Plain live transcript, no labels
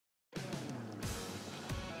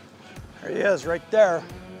There he is, right there.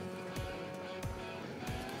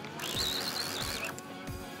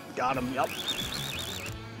 Got him, yep.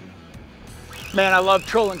 Man, I love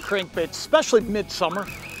trolling crankbaits, especially midsummer.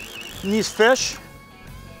 And these fish,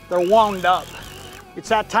 they're wound up. It's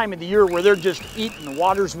that time of the year where they're just eating, the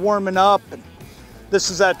water's warming up, and this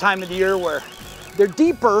is that time of the year where they're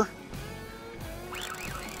deeper,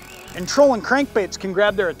 and trolling crankbaits can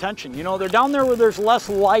grab their attention. You know, they're down there where there's less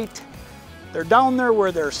light. They're down there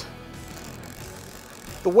where the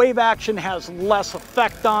wave action has less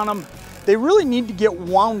effect on them. They really need to get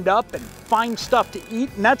wound up and find stuff to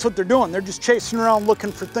eat, and that's what they're doing. They're just chasing around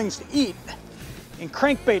looking for things to eat. And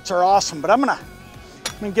crankbaits are awesome, but I'm gonna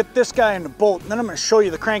get this guy in the boat, and then I'm gonna show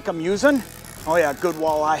you the crank I'm using. Oh yeah, good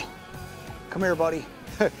walleye. Come here, buddy.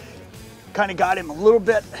 Kind of got him a little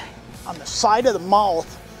bit on the side of the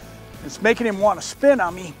mouth. It's making him want to spin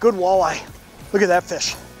on me. Good walleye. Look at that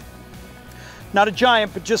fish. Not a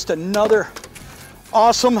giant, but just another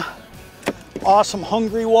awesome, awesome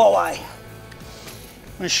hungry walleye.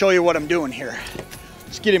 I'm gonna show you what I'm doing here.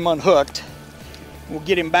 Let's get him unhooked. We'll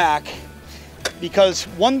get him back. Because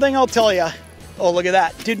one thing I'll tell you, oh, look at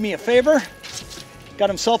that, did me a favor. Got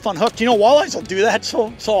himself unhooked. You know, walleyes will do that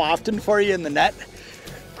so often for you in the net.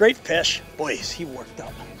 Great fish. Boy, is he worked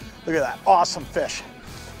up. Look at that, awesome fish.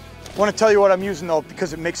 I want to tell you what I'm using though,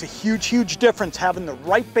 because it makes a huge, huge difference having the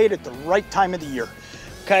right bait at the right time of the year.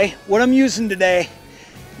 Okay, what I'm using today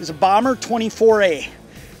is a Bomber 24A.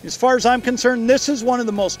 As far as I'm concerned, this is one of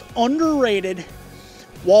the most underrated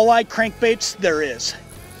walleye crankbaits there is.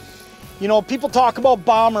 You know, people talk about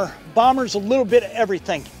Bomber. Bomber's a little bit of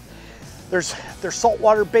everything. There's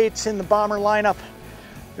saltwater baits in the Bomber lineup.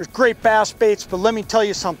 There's great bass baits, but let me tell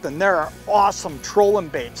you something, there are awesome trolling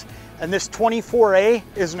baits. And this 24A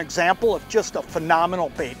is an example of just a phenomenal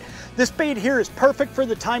bait. This bait here is perfect for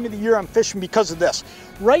the time of the year I'm fishing because of this.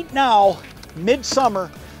 Right now, midsummer,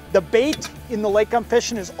 the bait in the lake I'm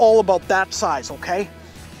fishing is all about that size, okay?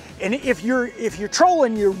 And if you're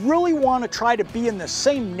trolling, you really want to try to be in the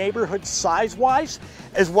same neighborhood size-wise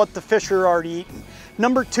as what the fish are already eating.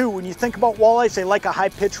 Number two, when you think about walleyes, they like a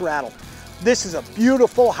high-pitch rattle. This is a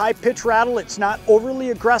beautiful high-pitch rattle. It's not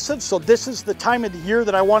overly aggressive, so this is the time of the year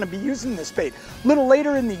that I want to be using this bait. A little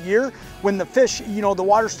later in the year, when the fish, you know, the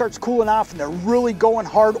water starts cooling off and they're really going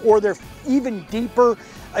hard, or they're even deeper,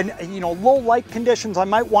 and you know, low light conditions, I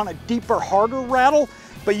might want a deeper, harder rattle.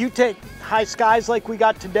 But you take high skies like we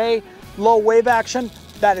got today, low wave action,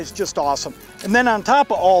 that is just awesome. And then on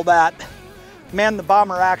top of all that, man, the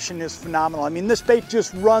Bomber action is phenomenal. I mean, this bait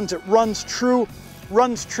just runs, it runs true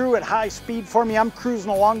at high speed for me. I'm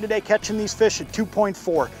cruising along today catching these fish at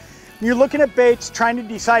 2.4. You're looking at baits, trying to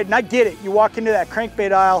decide, and I get it, you walk into that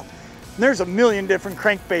crankbait aisle, and there's a million different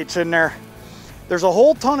crankbaits in there. There's a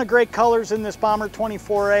whole ton of great colors in this Bomber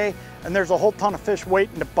 24A, and there's a whole ton of fish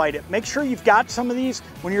waiting to bite it. Make sure you've got some of these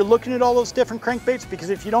when you're looking at all those different crankbaits, because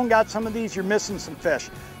if you don't got some of these, you're missing some fish.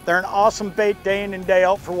 They're an awesome bait day in and day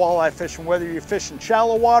out for walleye fishing, whether you're fishing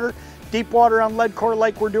shallow water, deep water on lead core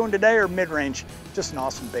like we're doing today, or mid-range. Just an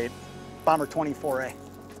awesome bait. Bomber 24A.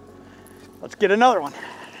 Let's get another one.